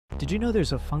Did you know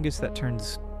there's a fungus that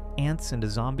turns ants into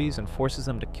zombies and forces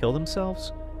them to kill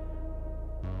themselves?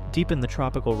 Deep in the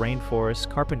tropical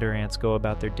rainforest, carpenter ants go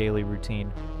about their daily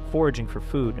routine, foraging for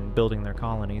food and building their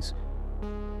colonies.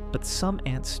 But some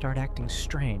ants start acting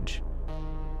strange,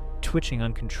 twitching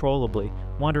uncontrollably,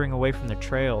 wandering away from their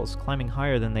trails, climbing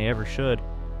higher than they ever should.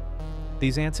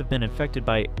 These ants have been infected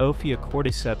by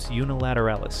Ophiocordyceps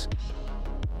unilateralis,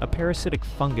 a parasitic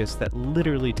fungus that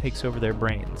literally takes over their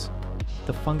brains.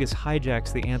 The fungus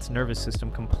hijacks the ant's nervous system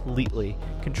completely,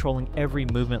 controlling every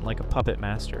movement like a puppet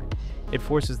master. It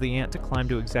forces the ant to climb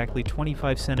to exactly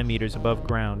 25 centimeters above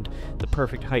ground, the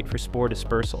perfect height for spore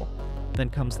dispersal. Then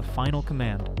comes the final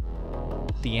command.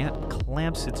 The ant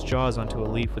clamps its jaws onto a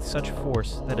leaf with such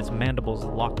force that its mandibles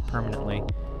lock permanently.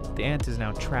 The ant is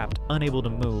now trapped, unable to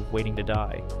move, waiting to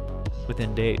die.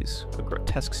 Within days, a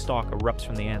grotesque stalk erupts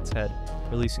from the ant's head,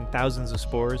 releasing thousands of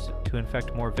spores to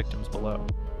infect more victims below.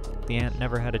 The ant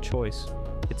never had a choice.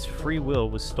 Its free will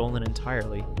was stolen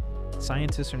entirely.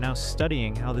 Scientists are now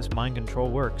studying how this mind control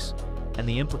works, and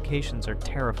the implications are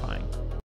terrifying.